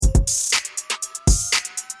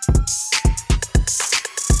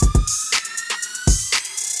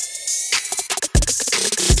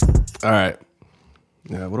All right.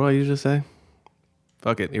 What do I usually say?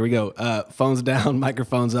 Fuck it. Here we go. Phones down,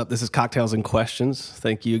 microphones up. This is Cocktails and Questions.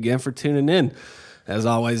 Thank you again for tuning in. As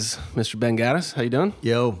always, Mr. Ben Gaddis, how you doing?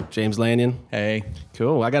 Yo. James Lanyon. Hey.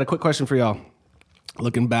 Cool. I got a quick question for y'all.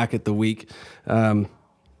 Looking back at the week,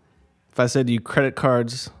 if I said to you credit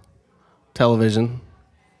cards, television,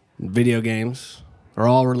 video games are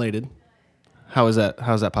all related, how is that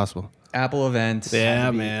possible? Apple event.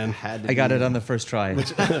 Yeah, man. I got it on the first try.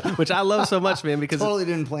 Which I love so much, man, because Totally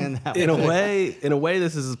didn't plan that. in a way,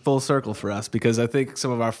 this is full circle for us because I think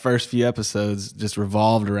some of our first few episodes just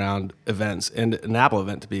revolved around events and an Apple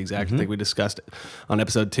event to be exact. I think we discussed it on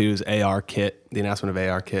episode 2's AR kit, the announcement of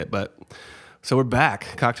AR kit. But so we're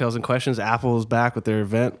back. Cocktails and Questions. Apple's back with their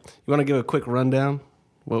event. You want to give a quick rundown?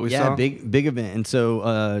 What we saw? Big event. And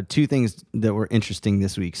so two things that were interesting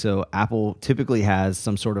this week. So Apple typically has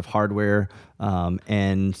some sort of hardware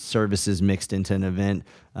and services mixed into an event.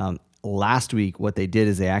 Last week, what they did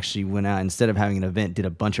is they actually went out, instead of having an event, did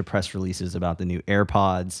a bunch of press releases about the new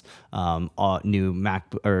AirPods, new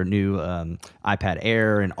Mac or new iPad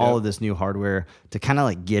Air, and all of this new hardware to kind of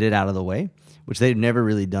like get it out of the way, which they've never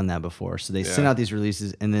really done that before. So they sent out these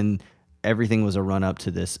releases, and then everything was a run up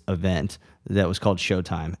to this event that was called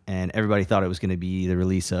Showtime, and everybody thought it was going to be the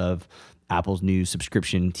release of Apple's new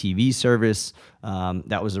subscription TV service.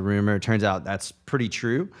 That was a rumor. It turns out that's pretty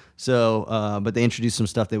true. So, but they introduced some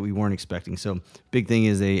stuff that we weren't expecting. So, big thing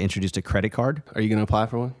is they introduced a credit card. Are you going to apply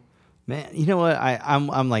for one? Man, you know what?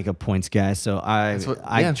 I'm like a points guy, so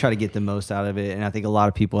I try to get the most out of it, and I think a lot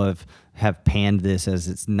of people have panned this as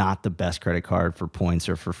it's not the best credit card for points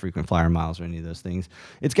or for frequent flyer miles or any of those things.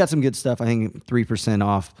 It's got some good stuff. I think 3%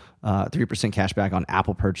 off, 3% cash back on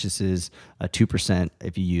Apple purchases, 2%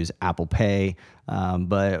 if you use Apple Pay.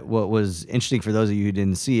 But what was interesting for those of you who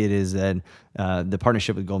didn't see it is that the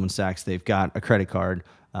partnership with Goldman Sachs, they've got a credit card.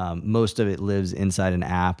 Most of it lives inside an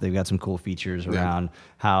app. They've got some cool features around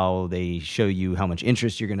how they show you how much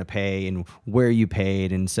interest you're going to pay and where you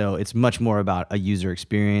paid. And so it's much more about a user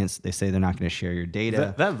experience. They say they're not going to share your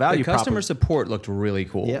data. That value the customer support looked really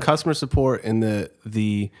cool. Yeah. Customer support and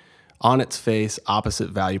the on its face opposite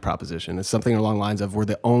value proposition. It's something along the lines of we're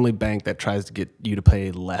the only bank that tries to get you to pay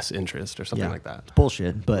less interest or something like that. It's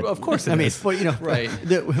bullshit, but Well, of course it I mean, is. but, you know, Right.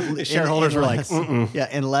 The shareholders were like, yeah,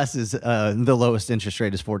 and less is the lowest interest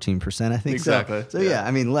rate is 14%, I think. Exactly. So yeah, I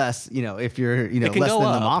mean, less, you know, if you're, you know, can less go than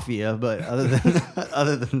the up. mafia, but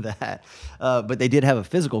other than that, but they did have a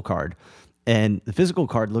physical card, and the physical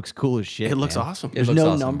card looks cool as shit. It looks man. awesome. There's looks no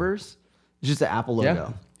awesome. numbers, it's just the Apple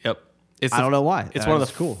logo. Yep. I don't know why. It's one of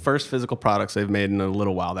That's the cool. first physical products they've made in a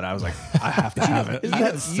little while that I was like, I have to have it. Isn't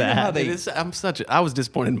that sad? I was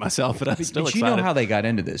disappointed in myself, but I'm still But excited. you know how they got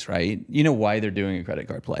into this, right? You know why they're doing a credit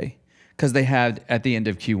card play? Because they had, at the end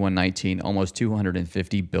of Q1 19, almost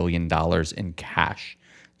 $250 billion in cash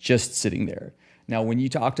just sitting there. Now, when you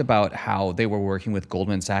talked about how they were working with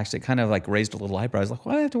Goldman Sachs, it kind of like raised a little eyebrow. I was like,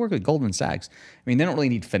 why do I have to work with Goldman Sachs? I mean, they don't really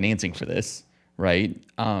need financing for this, right?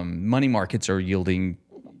 Money markets are yielding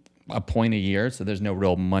a point a year, so there's no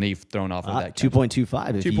real money thrown off of that.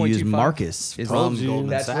 2.25 if you use 2.25 Marcus is- from Told you. Goldman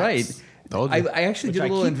That's Sachs. right. Told you. I actually Which did a I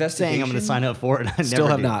little keep investigation. saying I'm going to sign up for it. I Still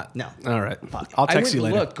never have do. not. No. All right. I'll text you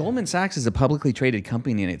later. Look, Goldman Sachs is a publicly traded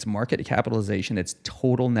company, and its market capitalization, its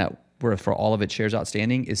total net worth for all of its shares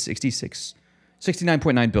outstanding is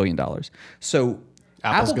 $69.9 billion. So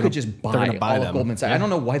Apple gonna- could just they're buy gonna buy all them. of Goldman Sachs. I don't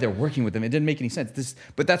know why they're working with them. It didn't make any sense.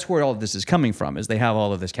 But that's where all of this is coming from, is they have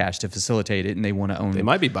all of this cash to facilitate it, and they want to own They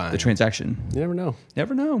might be buying. the transaction. You never know.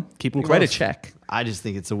 Never know. Keep 'em Write a close. check. I just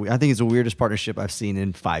think it's the weirdest partnership I've seen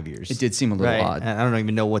in 5 years. It did seem a little odd. And I don't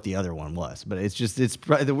even know what the other one was, but it's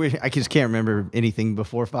probably the weird. I just can't remember anything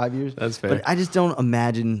before 5 years. That's fair. But I just don't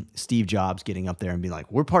imagine Steve Jobs getting up there and being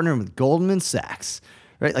like, "We're partnering with Goldman Sachs,"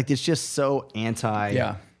 right? Like it's just so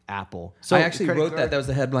anti Apple. So I actually credit wrote card- that. That was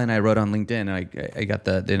the headline I wrote on LinkedIn. And I got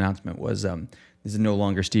the announcement was this is no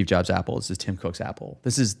longer Steve Jobs' Apple. This is Tim Cook's Apple.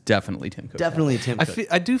 This is definitely Tim Cook's Definitely a Tim Cook.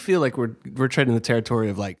 I do feel like we're treading the territory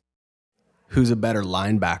of like who's a better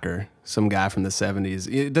linebacker, some guy from the 70s.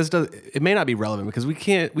 It may not be relevant because we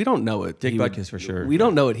don't know it. Dick Butkus for sure. We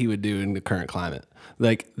don't know what he would do in the current climate.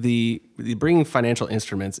 Like the bringing financial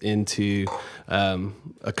instruments into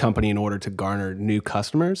a company in order to garner new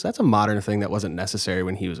customers, that's a modern thing that wasn't necessary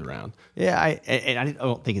when he was around. Yeah, I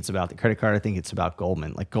don't think it's about the credit card. I think it's about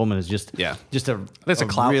Goldman. Like Goldman is just That's a a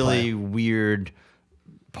clout really play. weird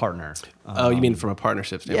partner. Oh, you mean from a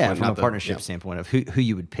partnership standpoint? Yeah, from not a the- partnership yeah. standpoint of who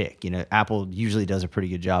you would pick. You know, Apple usually does a pretty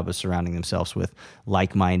good job of surrounding themselves with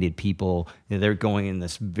like-minded people they're going in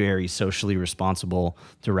this very socially responsible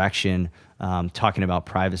direction, talking about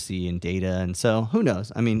privacy and data. And so who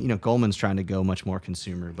knows? I mean, Goldman's trying to go much more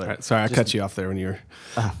consumer. But right, sorry, I cut you off there when you're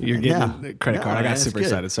getting the credit card. I got super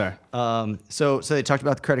excited. Sorry. So they talked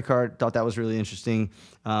about the credit card. Thought that was really interesting.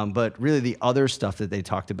 But really, the other stuff that they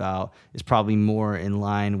talked about is probably more in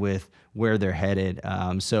line with where they're headed.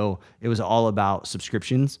 So it was all about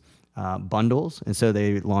subscriptions, bundles, and so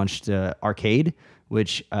they launched Arcade,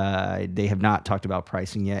 which they have not talked about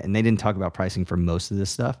pricing yet, and they didn't talk about pricing for most of this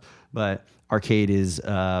stuff. But Arcade is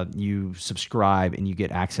you subscribe and you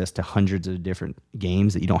get access to hundreds of different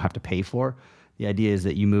games that you don't have to pay for. The idea is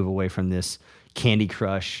that you move away from this Candy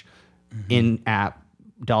Crush in-app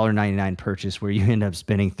 $1.99 purchase where you end up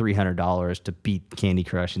spending $300 to beat Candy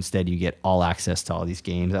Crush. Instead, you get all access to all these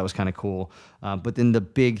games. That was kind of cool. But then the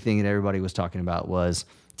big thing that everybody was talking about was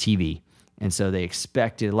TV. And so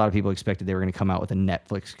a lot of people expected they were going to come out with a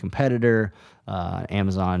Netflix competitor,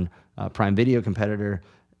 Amazon Prime Video competitor.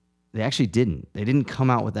 They actually didn't. They didn't come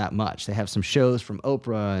out with that much. They have some shows from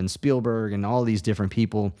Oprah and Spielberg and all these different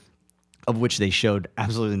people, of which they showed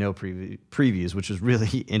absolutely no previews, which was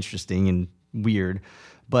really interesting and weird.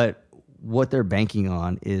 But what they're banking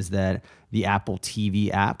on is that the Apple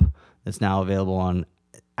TV app that's now available on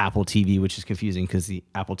Apple TV, which is confusing because the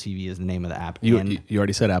Apple TV is the name of the app. You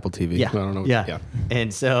already said Apple TV. Yeah. I don't know. Yeah.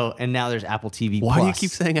 And now there's Apple TV Why Plus. do you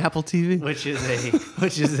keep saying Apple TV? Which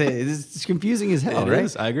is it's confusing as hell, It right?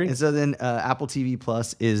 is, I agree. And so then Apple TV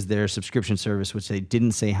Plus is their subscription service, which they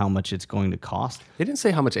didn't say how much it's going to cost. They didn't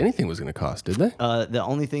say how much anything was going to cost, did they? The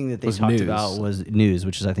only thing that they Was talked news. about was news,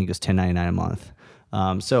 which is I think is $10.99 a month.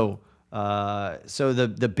 So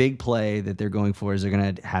the big play that they're going for is they're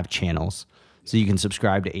going to have channels. So you can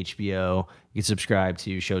subscribe to HBO, you can subscribe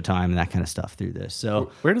to Showtime and that kind of stuff through this.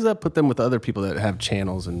 So Where does that put them with other people that have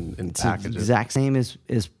channels and it's packages? the exact same as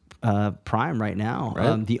Prime right now.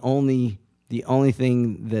 Right. The only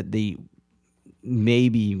thing that they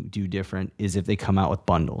maybe do different is if they come out with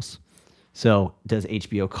bundles. So does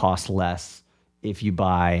HBO cost less if you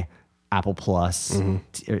buy Apple Plus,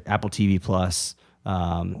 or Apple TV Plus?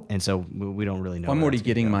 And so we don't really know. I'm already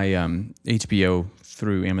getting my HBO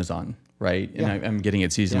through Amazon, right? And I'm getting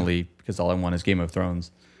it seasonally because all I want is Game of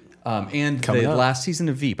Thrones. And Coming the up. last season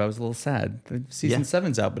of Veep, I was a little sad. The season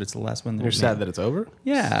 7's out, but it's the last one. You're sad that it's over?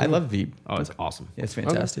 Yeah, I love Veep. Oh, it's awesome. Yeah, it's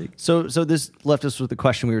fantastic. So this left us with the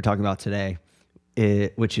question we were talking about today,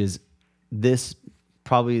 which is this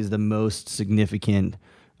probably is the most significant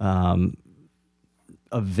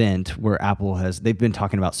event where Apple they've been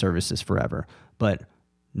talking about services forever, but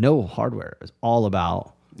no hardware. It's all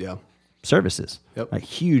about services. Yep. Like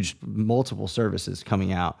huge multiple services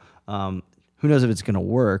coming out. Who knows if it's going to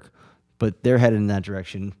work, but they're headed in that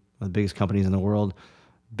direction. One of the biggest companies in the world.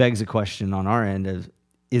 Begs a question on our end of,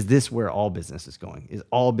 is this where all business is going? Is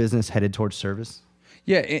all business headed towards service?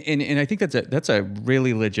 Yeah, and I think that's a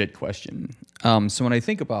really legit question. So when I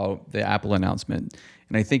think about the Apple announcement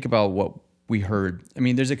and I think about what we heard, I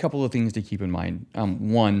mean, there's a couple of things to keep in mind.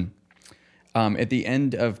 One, at the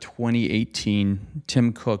end of 2018,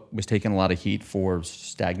 Tim Cook was taking a lot of heat for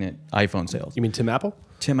stagnant iPhone sales. You mean Tim Apple?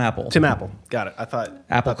 Tim Apple. Tim Apple. Got it. I thought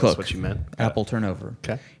Apple that's Cook. what you meant. Apple turnover.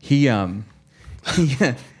 Okay. He God,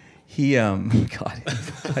 I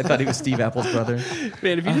thought he was Steve Apple's brother.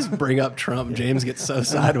 Man, if you just bring up Trump, James gets so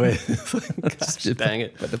sideways. Gosh, dang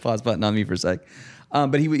it. Put the pause button on me for a sec.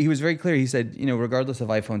 But he was very clear. He said, regardless of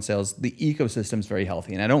iPhone sales, the ecosystem's very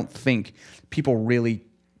healthy. And I don't think people really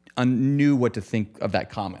knew what to think of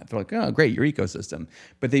that comment. They're like, oh, great, your ecosystem.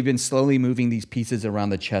 But they've been slowly moving these pieces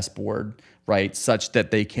around the chessboard, right, such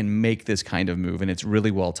that they can make this kind of move. And it's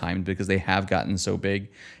really well timed because they have gotten so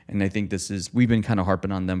big. And I think we've been kind of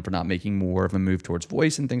harping on them for not making more of a move towards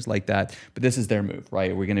voice and things like that. But this is their move,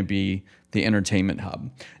 right? We're going to be the entertainment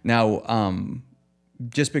hub. Now,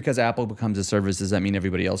 just because Apple becomes a service, does that mean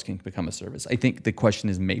everybody else can become a service? I think the question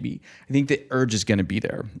is maybe. I think the urge is going to be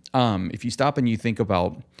there. If you stop and you think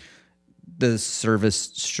about the service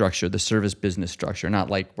structure, the service business structure, not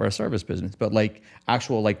like we're a service business, but like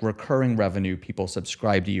actual like recurring revenue, people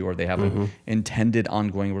subscribe to you or they have an intended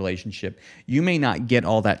ongoing relationship. You may not get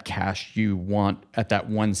all that cash you want at that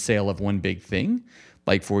one sale of one big thing.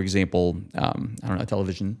 Like for example, I don't know,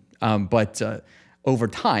 television, but over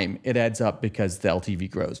time, it adds up because the LTV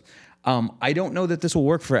grows. I don't know that this will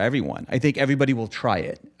work for everyone. I think everybody will try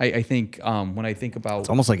it. I think when I think about... It's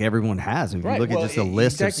almost like everyone has. If you look at just a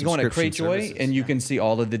list of Go on a subscription Cratejoy services. and you can see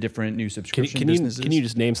all of the different new subscription Can businesses. you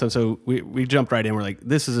just name some? So we jumped right in. We're like,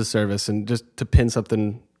 this is a service. And just to pin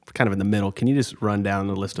something kind of in the middle. Can you just run down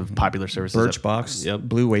the list of popular services? Birchbox, Yep.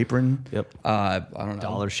 Blue Apron. Yep. I don't know.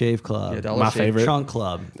 Dollar Shave Club. Yeah, Dollar My Shave. favorite. Trunk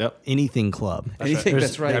Club. Yep. Anything Club. Anything, There's-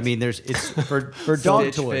 that's right. I mean, it's for dog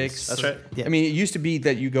Stitch toys. Fix. That's right. Yeah. I mean, it used to be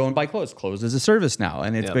that you go and buy clothes. Clothes is a service now,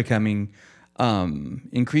 and it's Yep. becoming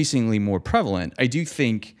increasingly more prevalent. I do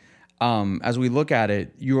think as we look at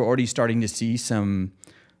it, you're already starting to see some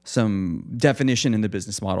definition in the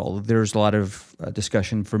business model. There's a lot of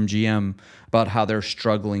discussion from GM about how they're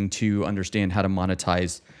struggling to understand how to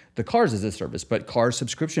monetize the cars as a service, but car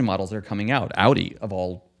subscription models are coming out. Audi, of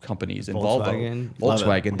all companies, and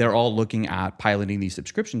Volkswagen, they're all looking at piloting these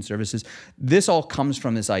subscription services. This all comes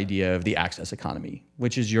from this idea of the access economy,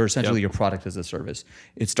 which is essentially your product as a service.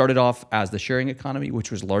 It started off as the sharing economy, which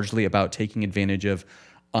was largely about taking advantage of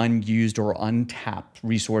unused or untapped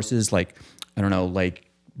resources, like, I don't know, like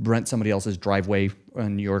rent somebody else's driveway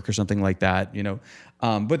in New York or something like that,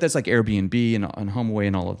 but that's like Airbnb and HomeAway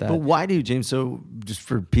and all of that. But why do, James, so just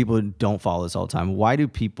for people who don't follow this all the time,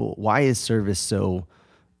 why is service so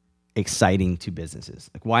exciting to businesses?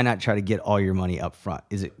 Like, why not try to get all your money up front?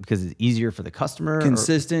 Is it because it's easier for the customer?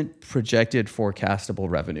 Consistent, projected, forecastable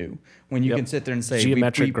revenue. When you can sit there and say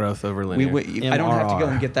Geometric growth over linear. I don't have to go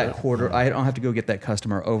and get that quarter. I don't have to go get that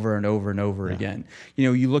customer over and over and over again.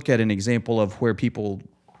 You look at an example of where people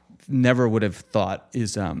never would have thought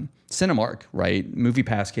is Cinemark, right?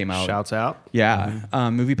 MoviePass came out. Shouts out. Yeah.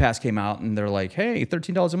 MoviePass came out and they're like, hey,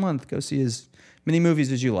 $13 a month, go see as many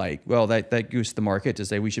movies as you like. Well, that goosed the market to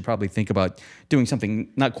say we should probably think about doing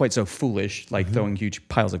something not quite so foolish, like throwing huge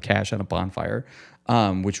piles of cash on a bonfire,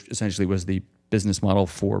 which essentially was the business model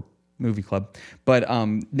for Movie Club. But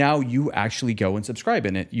now you actually go and subscribe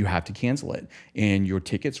in it. You have to cancel it. And your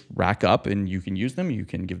tickets rack up and you can use them. You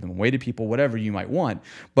can give them away to people, whatever you might want.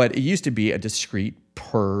 But it used to be a discrete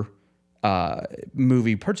per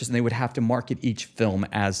movie purchase, and they would have to market each film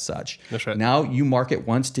as such. That's right. Now you market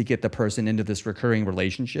once to get the person into this recurring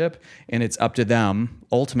relationship, and it's up to them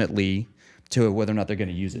ultimately to whether or not they're going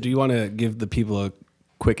to use it. Do you want to give the people a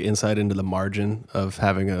quick insight into the margin of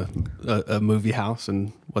having a movie house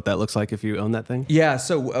and what that looks like if you own that thing? Yeah,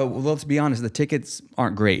 so let's be honest, the tickets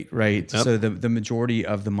aren't great, right? Yep. So the majority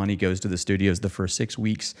of the money goes to the studios the first 6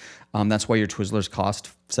 weeks. That's why your Twizzlers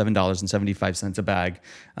cost $7.75 a bag.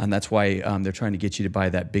 And that's why they're trying to get you to buy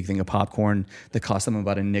that big thing of popcorn that costs them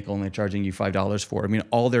about a nickel and they're charging you $5 for. I mean,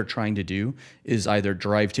 all they're trying to do is either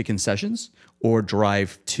drive to concessions or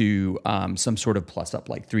drive to some sort of plus up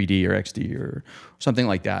like 3D or XD or something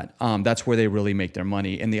like that. That's where they really make their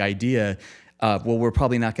money. And the idea we're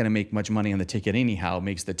probably not going to make much money on the ticket anyhow,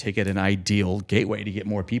 makes the ticket an ideal gateway to get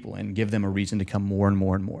more people in, give them a reason to come more and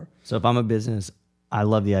more and more. So if I'm a business, I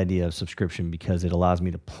love the idea of subscription because it allows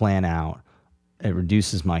me to plan out. It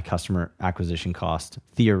reduces my customer acquisition cost,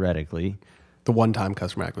 theoretically. The one-time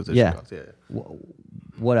customer acquisition cost. Yeah.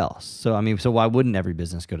 What else? So, so why wouldn't every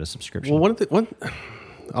business go to subscription? Well,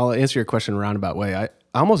 I'll answer your question in a roundabout way. I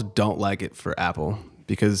almost don't like it for Apple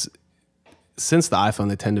because since the iPhone,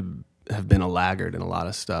 they tend to have been a laggard in a lot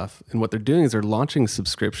of stuff. And what they're doing is they're launching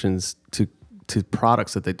subscriptions to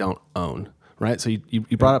products that they don't own, right? So you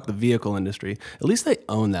brought up the vehicle industry. At least they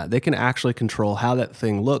own that. They can actually control how that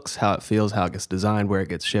thing looks, how it feels, how it gets designed, where it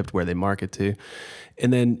gets shipped, where they market to.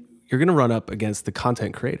 And then you're going to run up against the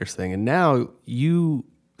content creators thing. And now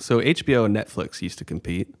so HBO and Netflix used to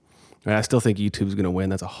compete. Right? I still think YouTube's going to win.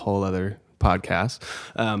 That's a whole other podcast.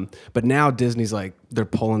 But now Disney's like, they're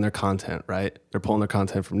pulling their content, right? They're pulling their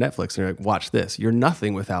content from Netflix. And they're like, watch this. You're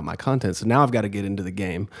nothing without my content. So now I've got to get into the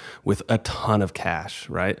game with a ton of cash,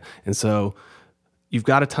 right? And so you've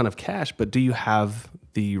got a ton of cash, but do you have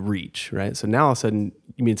the reach, right? So now all of a sudden,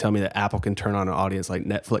 you mean to tell me that Apple can turn on an audience like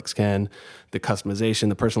Netflix can? The customization,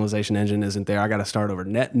 the personalization engine isn't there. I got to start over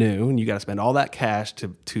net new, and you got to spend all that cash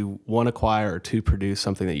to one, acquire, or two, produce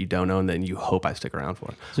something that you don't own that you hope I stick around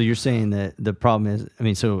for. So you're saying that the problem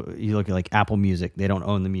is, so you look at like Apple Music, they don't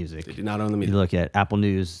own the music. They do not own the music. You look at Apple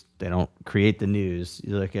News, they don't create the news.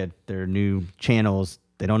 You look at their new channels,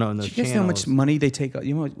 they don't own those channels. Do you guys know how much money they take?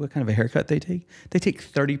 You know what kind of a haircut they take? They take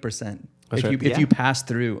 30%. If you pass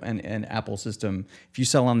through an Apple system, if you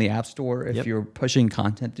sell on the App Store, if you're pushing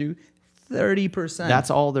content through, 30%.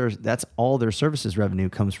 That's all their services revenue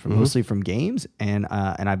comes from, mostly from games, and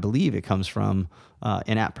I believe it comes from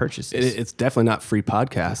in-app purchases. It's definitely not free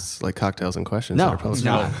podcasts like Cocktails and Questions. No, that are it's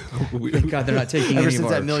not. Thank God they're not taking Ever any since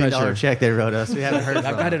of our that $1 million check they wrote us, we haven't heard from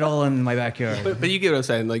I've got it all in my backyard. But you get what I'm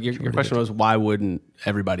saying. Like your question was, why wouldn't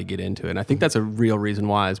everybody get into it? And I think that's a real reason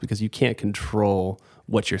why, is because you can't control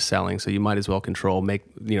what you're selling. So you might as well control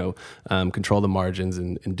the margins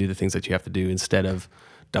and do the things that you have to do instead of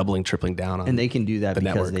doubling, tripling down on. And they can do that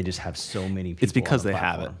because network. they just have so many people. It's because on the they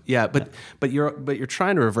have it. platform. Yeah, but you're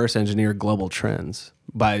trying to reverse engineer global trends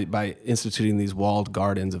by instituting these walled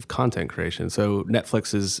gardens of content creation. So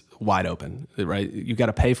Netflix is wide open, right? You got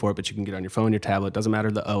to pay for it, but you can get it on your phone, your tablet. Doesn't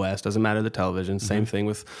matter the OS, doesn't matter the television. Same thing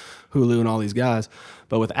with Hulu and all these guys.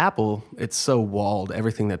 But with Apple, it's so walled.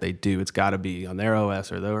 Everything that they do, it's got to be on their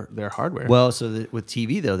OS or their hardware. Well, so with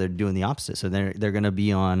TV though, they're doing the opposite. So they're going to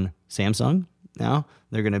be on Samsung now.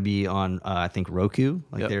 They're going to be on I think Roku.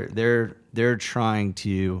 Like they're trying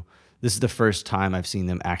to. This is the first time I've seen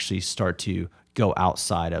them actually start to go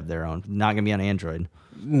outside of their own. Not going to be on Android.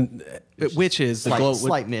 Which is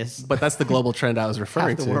Slight miss. But that's the global trend I was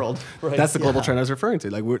referring Half to. the world. Right. That's the global trend I was referring to.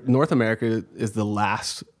 Like North America is the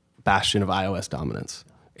last bastion of iOS dominance,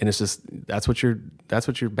 and it's just that's what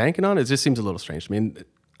you're banking on. It just seems a little strange to me. And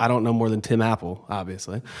I don't know more than Tim Apple,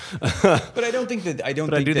 obviously. But I don't think that do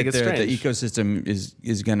think it's the strange. ecosystem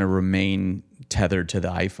is going to remain tethered to the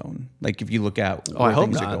iPhone. Like if you look at where I hope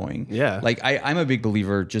things not. are going, Yeah. Like I'm a big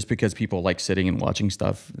believer. Just because people like sitting and watching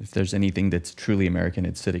stuff, if there's anything that's truly American,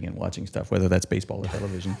 it's sitting and watching stuff, whether that's baseball or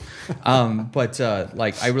television. But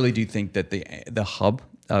like I really do think that the hub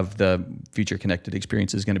of the future connected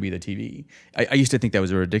experience is going to be the TV. I used to think that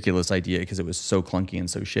was a ridiculous idea because it was so clunky and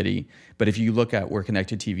so shitty. But if you look at where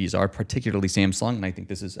connected TVs are, particularly Samsung, and I think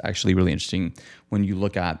this is actually really interesting when you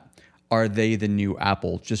look at, are they the new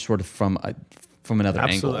Apple, just sort of from another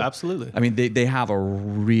angle? Absolutely. I mean, they have a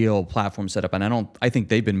real platform set up, and I think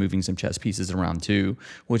they've been moving some chess pieces around too,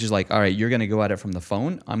 which is like, all right, you're going to go at it from the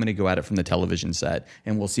phone, I'm going to go at it from the television set,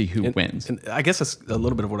 and we'll see who wins. And I guess that's a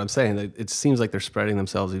little bit of what I'm saying. It seems like they're spreading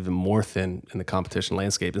themselves even more thin in the competition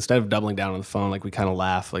landscape. Instead of doubling down on the phone, like we kind of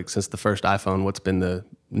laugh, like since the first iPhone, what's been the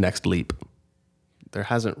next leap? There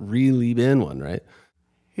hasn't really been one, right?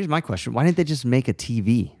 Here's my question: why didn't they just make a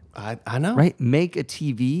TV? I know. Right? Make a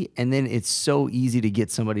TV, and then it's so easy to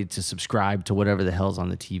get somebody to subscribe to whatever the hell's on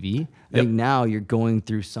the TV. I think now you're going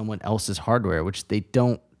through someone else's hardware, which they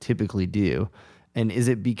don't typically do. And is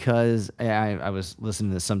it because I was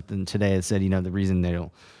listening to something today that said, the reason they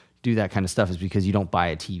don't do that kind of stuff is because you don't buy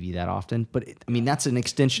a TV that often. But that's an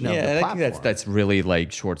extension of the platform. I think that's really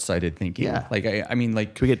like short-sighted thinking. Yeah. Like I mean,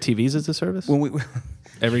 like Can we get TVs as a service? when we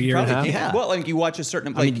Every year and a half? Yeah. Well, like you watch a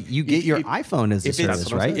certain. I mean, you get your iPhone as a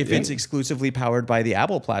service, right? If it's exclusively powered by the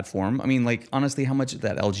Apple platform, I mean, like honestly, how much did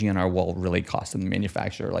that LG on our wall really cost them to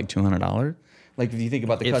manufacture? Like $200. Like if you think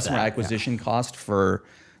about the customer acquisition cost for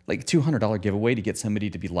like $200 giveaway to get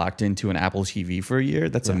somebody to be locked into an Apple TV for a year,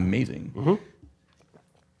 that's amazing. Mm-hmm.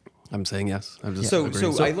 I'm saying yes. I'm just So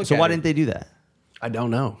agreeing. I look. So at why it- didn't they do that? I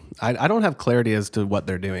don't know. I don't have clarity as to what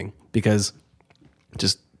they're doing because,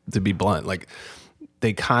 just to be blunt, like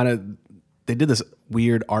they did this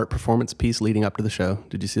weird art performance piece leading up to the show.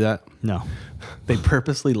 Did you see that? No. They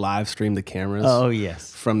purposely live streamed the cameras. Oh,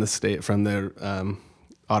 yes. From the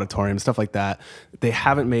auditorium, stuff like that. They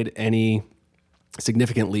haven't made any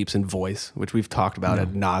significant leaps in voice, which we've talked about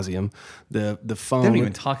ad nauseum. The phone. They don't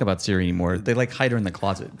even talk about Siri anymore. They like hide her in the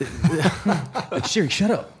closet. Like, Siri, shut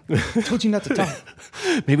up. I told you not to talk.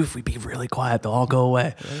 Maybe if we be really quiet, they'll all go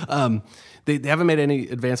away. They haven't made any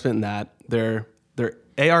advancement in that. Their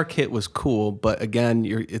AR kit was cool, but again,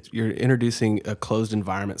 you're introducing a closed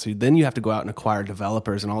environment. So then you have to go out and acquire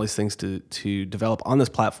developers and all these things to develop on this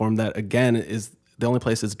platform that, again, is the only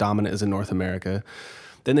place that's dominant is in North America.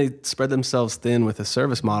 Then they spread themselves thin with a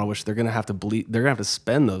service model, which they're going to have to They're going to have to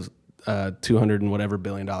spend those $200 and whatever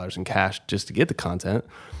billion in cash just to get the content.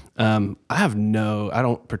 I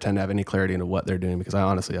don't pretend to have any clarity into what they're doing because I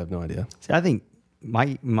honestly have no idea. See, I think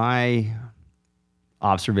my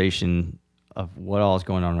observation of what all is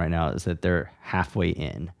going on right now is that they're halfway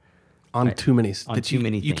in. On too many things,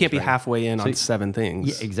 you can't be right? halfway in on 7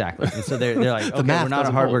 things. Yeah, exactly. And so they're like, okay, math we're not a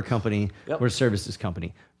doesn't hardware hold. company, we're a services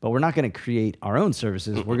company. But we're not going to create our own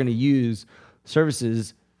services. We're going to use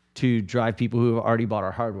services to drive people who have already bought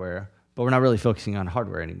our hardware, but we're not really focusing on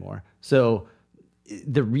hardware anymore. So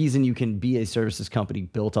the reason you can be a services company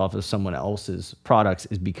built off of someone else's products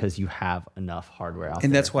is because you have enough hardware out there.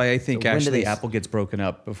 And that's why I think So when do actually they- Apple gets broken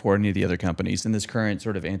up before any of the other companies in this current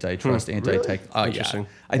sort of antitrust, anti-tech. Oh, Interesting. yeah.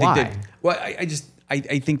 I Why? think that. Well,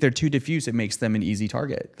 I think they're too diffuse. It makes them an easy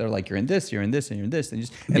target. They're like, you're in this, you're in this, and you're in this, and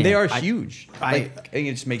they are huge. I think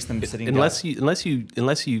it just makes them sitting. Unless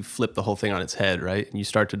you flip the whole thing on its head, right? And you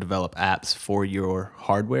start to develop apps for your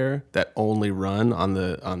hardware that only run on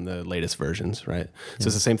the latest versions, right? So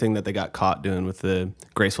it's the same thing that they got caught doing with the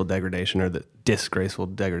graceful degradation or the disgraceful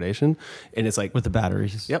degradation. And it's like with the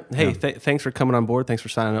batteries. Yep. Hey, thanks for coming on board. Thanks for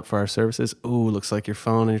signing up for our services. Ooh, looks like your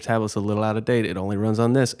phone and your tablet's a little out of date. It only runs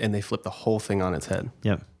on this, and they flip the whole thing on its head.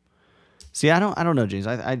 Yep. See, I don't know, James.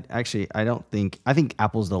 I actually don't think. I think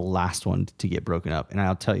Apple's the last one to get broken up, and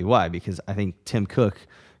I'll tell you why. Because I think Tim Cook,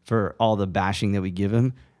 for all the bashing that we give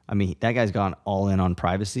him, I mean, that guy's gone all in on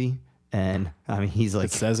privacy, and I mean, he's like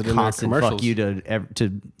says it in their constant fuck commercials. you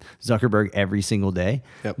to Zuckerberg every single day.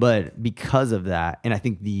 Yep. But because of that, and I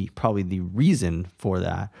think probably the reason for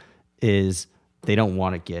that is they don't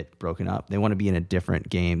want to get broken up. They want to be in a different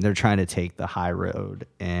game. They're trying to take the high road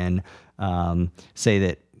and say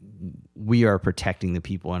that we are protecting the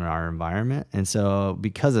people in our environment. And so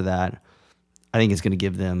because of that, I think it's going to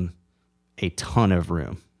give them a ton of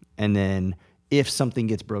room. And then if something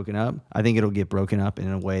gets broken up, I think it'll get broken up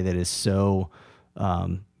in a way that is so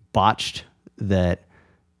botched that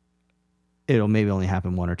it'll maybe only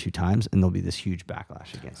happen one or two times, and there'll be this huge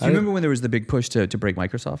backlash against Do it. you remember when there was the big push to break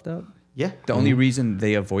Microsoft up? Yeah. The only reason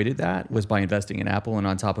they avoided that was by investing in Apple and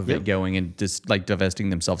on top of it going and just like divesting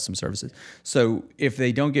themselves some services. So if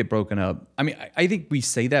they don't get broken up, I mean, I think we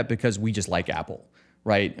say that because we just like Apple,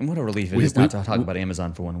 right? And what a relief it is not to talk about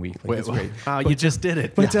Amazon for 1 week. Like, it's great. Wow, you just did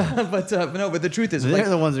it. But the truth is, They're like,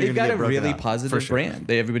 the ones that are they've gonna got get a broken really up, positive brand.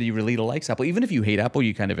 Everybody really likes Apple. Even if you hate Apple,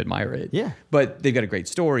 you kind of admire it. Yeah. But they've got a great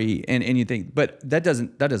story, and you think, but that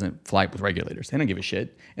doesn't fly with regulators. They don't give a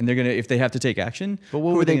shit, and they're gonna if they have to take action. But what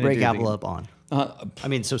who are would they gonna break do? Apple up on? I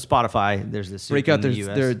mean, so Spotify, there's this Break out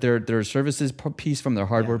their services piece from their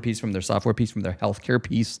hardware piece, from their software piece, from their healthcare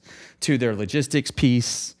piece, to their logistics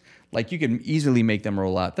piece. Like you can easily make them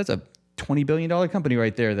roll out. That's a $20 billion company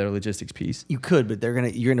right there, their logistics piece. You could, but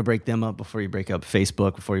you're gonna break them up before you break up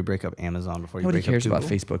Facebook, before you break up Amazon, before you Nobody break cares up about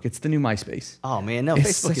Google. Facebook. It's the new MySpace. Oh man, no,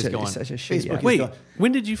 It's Facebook is going. it's such a shitty Facebook app. is Wait, going.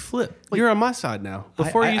 when did you flip? You're on my side now.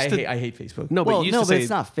 Before you used to. I hate Facebook. No, but Well, you used no, to but say it's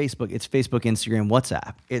not Facebook. It's Facebook, Instagram,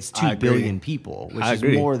 WhatsApp. It's I 2 billion agree. people, which I is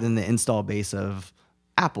agree. more than the install base of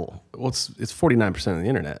Apple. Well, it's 49% of the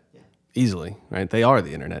internet, easily, right? They are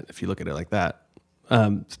the internet if you look at it like that.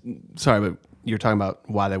 Sorry, but you're talking about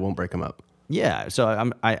why they won't break them up. Yeah, so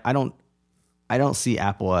I don't see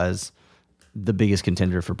Apple as the biggest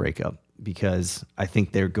contender for breakup because I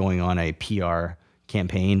think they're going on a PR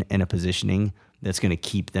campaign and a positioning that's going to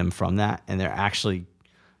keep them from that, and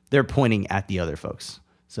they're pointing at the other folks.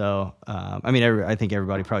 So I mean, I think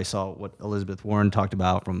everybody probably saw what Elizabeth Warren talked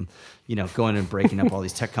about from going and breaking up all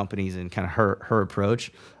these tech companies and kind of her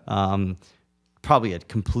approach. Probably a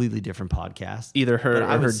completely different podcast. Either her But or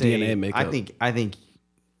I would her say, DNA makeup. I think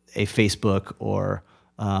a Facebook or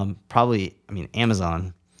probably,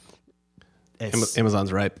 Amazon.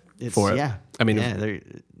 Amazon's ripe for it. Yeah, I mean, yeah,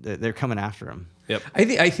 they're coming after them. yep.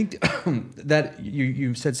 I think that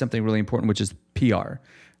you said something really important, which is PR,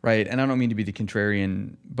 right? And I don't mean to be the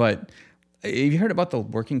contrarian, but have you heard about the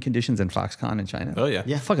working conditions in Foxconn in China? Oh, yeah.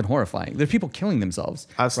 Yeah. Fucking horrifying. There's people killing themselves,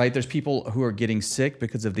 right? There's people who are getting sick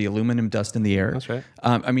because of the aluminum dust in the air. That's right.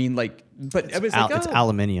 I mean, like, but everybody's like, It's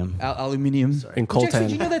aluminium. Aluminium. And Which actually, coltan.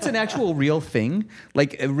 do you know that's an actual real thing?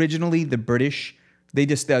 Like originally the British, there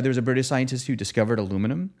was a British scientist who discovered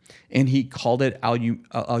aluminum and he called it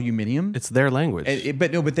aluminium. It's their language.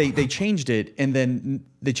 But they changed it and then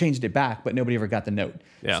they changed it back, but nobody ever got the note.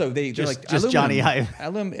 Yeah. So they're Just- like just Johnny Ive.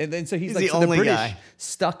 And then so he's like the so the only British guy.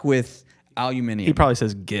 stuck with aluminium. he probably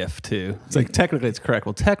says GIF too. It's like technically it's correct.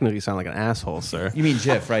 Well, technically you sound like an asshole, sir. You mean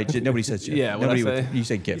GIF, right? Nobody says GIF. Yeah, what'd I Nobody say? you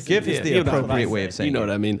say GIF. GIF is Yeah, the you know what I appropriate way of saying You know it.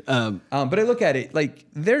 what I mean? But I look at it like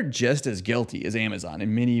they're just as guilty as Amazon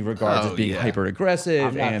in many regards Oh, of being yeah. hyper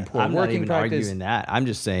aggressive and poor I'm not working even practice. arguing that. I'm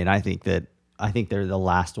just saying I think they're the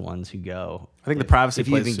last ones who go. I think the privacy if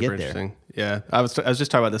you play is even super get there. interesting. Yeah, I was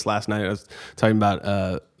just talking about this last night. I was talking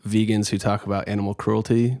about vegans who talk about animal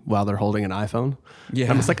cruelty while they're holding an iPhone. Yeah.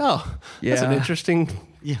 And I'm just like, that's an Yeah. interesting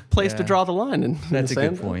place to Yeah. draw the line. And That's a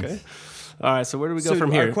good point. Okay. All right, so where do we go So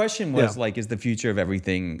from here? our question was Yeah. like, is the future of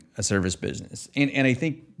everything a service business? And I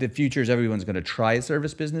think the future is everyone's going to try a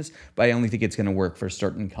service business, but I only think it's going to work for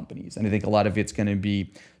certain companies. And I think a lot of it's going to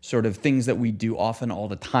be sort of things that we do often all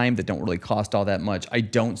the time that don't really cost all that much.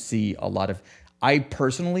 I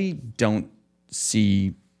personally don't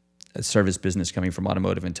see a service business coming from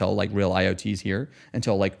automotive until like real IoT's here,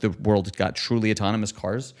 until like the world got truly autonomous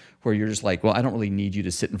cars where you're just like, well, I don't really need you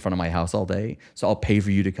to sit in front of my house all day, so I'll pay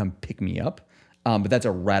for you to come pick me up. But that's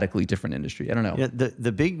a radically different industry. I don't know. Yeah,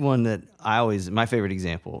 the big one that my favorite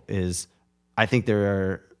example is, I think there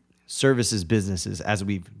are services businesses as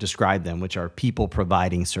we've described them, which are people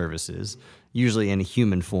providing services, usually in a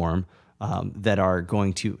human form, that are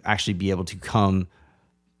going to actually be able to come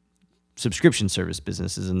subscription service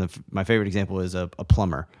businesses. And my favorite example is a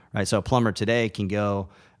plumber, right? So a plumber today can go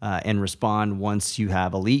and respond once you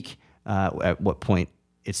have a leak, at what point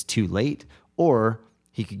it's too late, or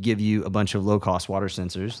he could give you a bunch of low-cost water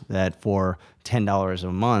sensors that for $10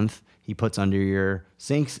 a month, he puts under your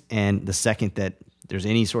sinks, and the second that there's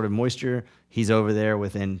any sort of moisture, he's over there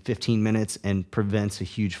within 15 minutes and prevents a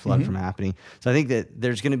huge flood from happening. So I think that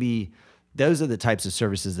there's going to be, those are the types of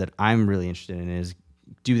services that I'm really interested in, is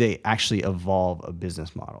do they actually evolve a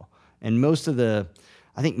business model? And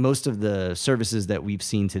I think most of the services that we've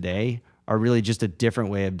seen today are really just a different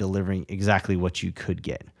way of delivering exactly what you could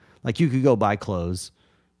get. Like you could go buy clothes,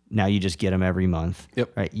 now you just get them every month.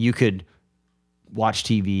 Yep. Right? You could watch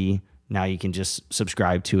TV, now you can just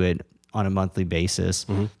subscribe to it on a monthly basis.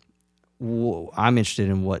 I'm interested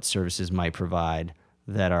in what services might provide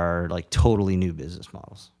that are like totally new business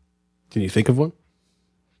models. Can you think of one?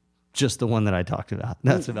 Just the one that I talked about.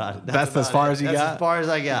 That's about it. That's as far as you got? That's as far as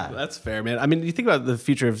I got. That's fair, man. I mean, you think about the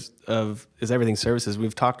future of is everything services.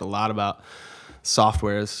 We've talked a lot about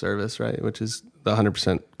software as service, right? Which is the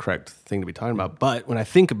 100% correct thing to be talking about. But when I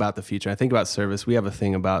think about the future, I think about service. We have a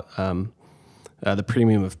thing about the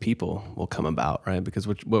premium of people will come about, right? Because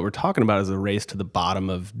what we're talking about is a race to the bottom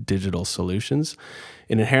of digital solutions.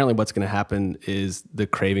 And inherently what's going to happen is the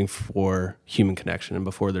craving for human connection. And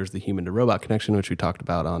before there's the human to robot connection, which we talked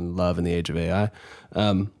about on Love in the Age of AI.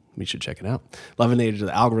 We should check it out. Love in the Age of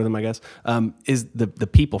the Algorithm, I guess, is the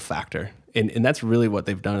people factor. And that's really what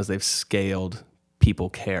they've done, is they've scaled people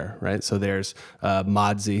care, right? So there's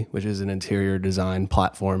Modsy, which is an interior design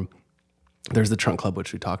platform. There's the Trunk Club,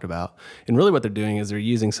 which we talked about. And really what they're doing is they're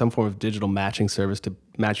using some form of digital matching service to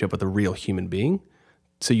match you up with a real human being,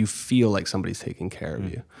 so you feel like somebody's taking care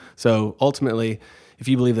of you. So ultimately, if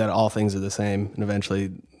you believe that all things are the same and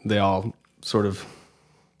eventually they all sort of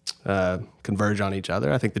converge on each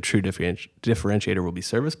other, I think the true differentiator will be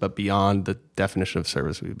service, but beyond the definition of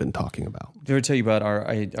service we've been talking about. Did I ever tell you about our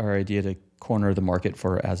idea to corner the market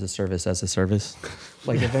for as a service?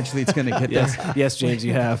 Like eventually it's going to get there. Yes, James,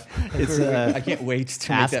 you have. It's I can't wait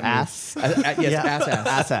to make that move.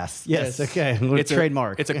 Yes, ass. Yes. Okay. It's a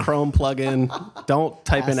trademark. It's a Chrome plugin. Don't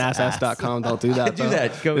type in ass.com. Don't do that. Do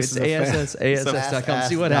that. Go. It's ass.com.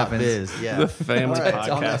 See what happens. Yeah. The family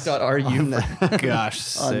podcast. .ru.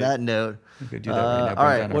 Gosh. On that note. We could do that right now. All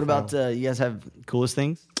right. What about you guys have coolest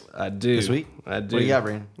things? I do. This week? I do. What do you got,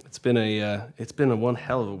 Brandon? It's been a one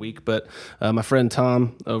hell of a week, but my friend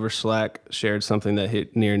Tom over Slack shared something that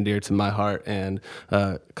hit near and dear to my heart, and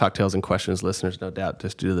Cocktails and Questions listeners, no doubt,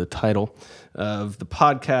 just due to the title of the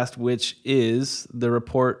podcast, which is the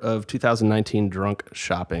report of 2019 drunk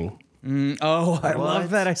shopping. I love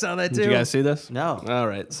that. I saw that too. Did you guys see this? No. All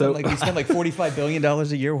right. So we spend like $45 billion a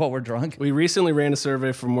year while we're drunk. We recently ran a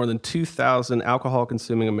survey for more than 2,000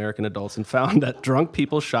 alcohol-consuming American adults and found that drunk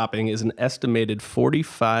people shopping is an estimated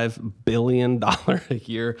 $45 billion a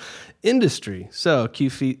year industry. So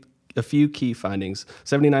a few key findings.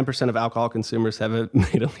 79% of alcohol consumers have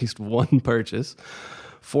made at least one purchase.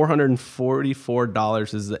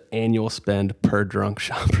 $444 is the annual spend per drunk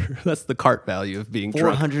shopper. That's the cart value of being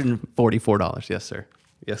drunk. $444. Yes, sir.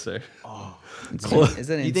 Yes, sir. Oh, is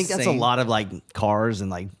that you think that's a lot of like cars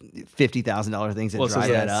and like $50,000 things that drive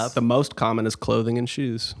that up? The most common is clothing and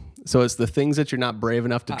shoes. So it's the things that you're not brave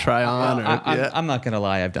enough to try on. I'm not gonna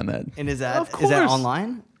lie, I've done that. And is that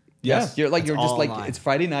online? Yes. Yeah, you're just online. like, it's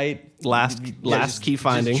Friday night. Last key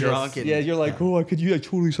finding. Drunk and, You're like, I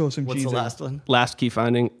totally saw some what's cheese. the last one? Last key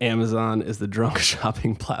finding, Amazon is the drunk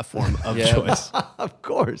shopping platform of choice. Of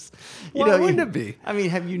course. Why wouldn't it be? I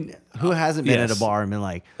mean, who hasn't been at a bar and been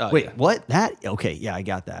like, wait, what? That? Okay, yeah, I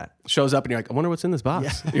got that. Shows up and you're like, I wonder what's in this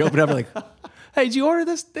box. You open it up and like, hey, did you order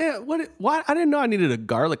this? Damn, why? I didn't know I needed a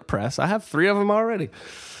garlic press. I have 3 of them already.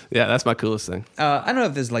 Yeah, that's my coolest thing. I don't know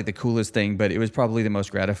if this is like the coolest thing, but it was probably the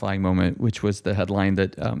most gratifying moment, which was the headline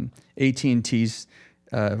that AT&T's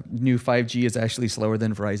new 5G is actually slower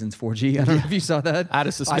than Verizon's 4G. I don't know if you saw that. I had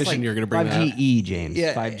a suspicion you're going to bring that up. 5GE, James.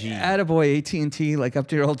 Yeah, 5G. Attaboy, AT&T, like up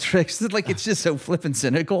to your old tricks. It's like, it's just so flippin'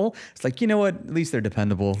 cynical. It's like, you know what? At least they're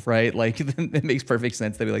dependable, right? Like, it makes perfect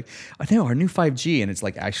sense. They'd be like, oh, no, our new 5G, and it's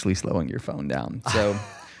like actually slowing your phone down. So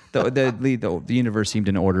the universe seemed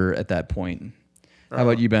in order at that point. How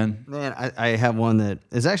about you, Ben? Man, I have one that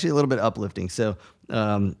is actually a little bit uplifting. So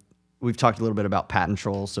we've talked a little bit about patent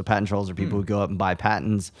trolls. So patent trolls are people who go up and buy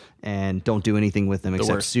patents and don't do anything with them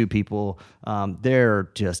except sue people. They're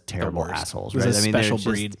just terrible assholes, right? It's a special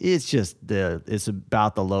breed. It's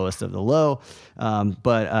about the lowest of the low.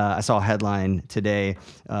 But I saw a headline today.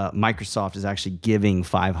 Microsoft is actually giving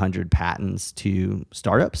 500 patents to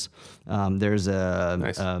startups There's a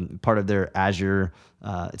Nice. part of their Azure.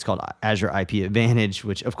 It's called Azure IP Advantage,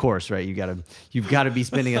 which of course, right? You've got to be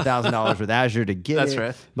spending $1,000 with Azure to get That's it.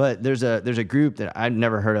 right. But there's a group that I've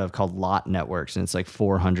never heard of called Lot Networks, and it's like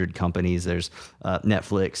 400 companies. There's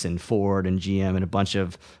Netflix and Ford and GM and a bunch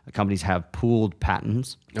of companies have pooled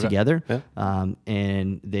patents together,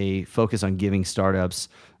 and they focus on giving startups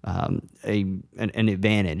an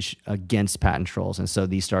advantage against patent trolls. And so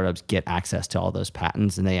these startups get access to all those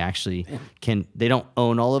patents, and they actually they don't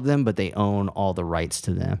own all of them, but they own all the rights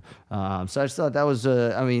to them. So I just thought that was,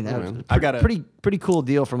 pretty cool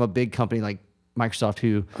deal from a big company like Microsoft,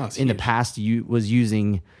 who in the past was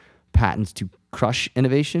using patents to crush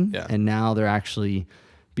innovation. Yeah. And now they're actually,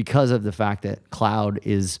 because of the fact that cloud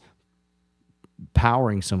is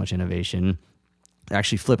powering so much innovation,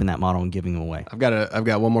 actually flipping that model and giving them away. I've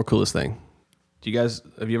got one more coolest thing.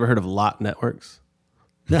 Have you ever heard of Lot Networks?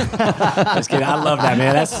 Just kidding. I love that,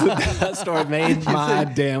 man. That story made my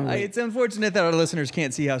damn week. It's unfortunate that our listeners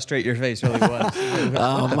can't see how straight your face really was.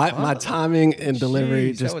 My timing and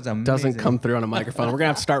delivery Jeez, that was just doesn't amazing. come through on a microphone. We're going to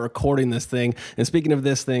have to start recording this thing. And speaking of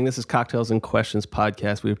this thing, this is Cocktails and Questions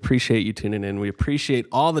podcast. We appreciate you tuning in. We appreciate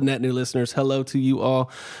all the net new listeners. Hello to you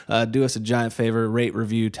all. Do us a giant favor, rate,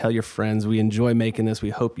 review, tell your friends. We enjoy making this.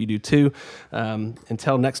 We hope you do too.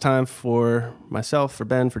 Until next time, for myself, for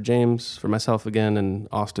Ben, for James, for myself again, and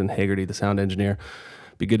Austin Hagerty, the sound engineer,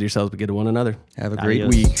 be good to yourselves, be good to one another. Have a great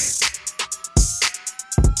Adios. week.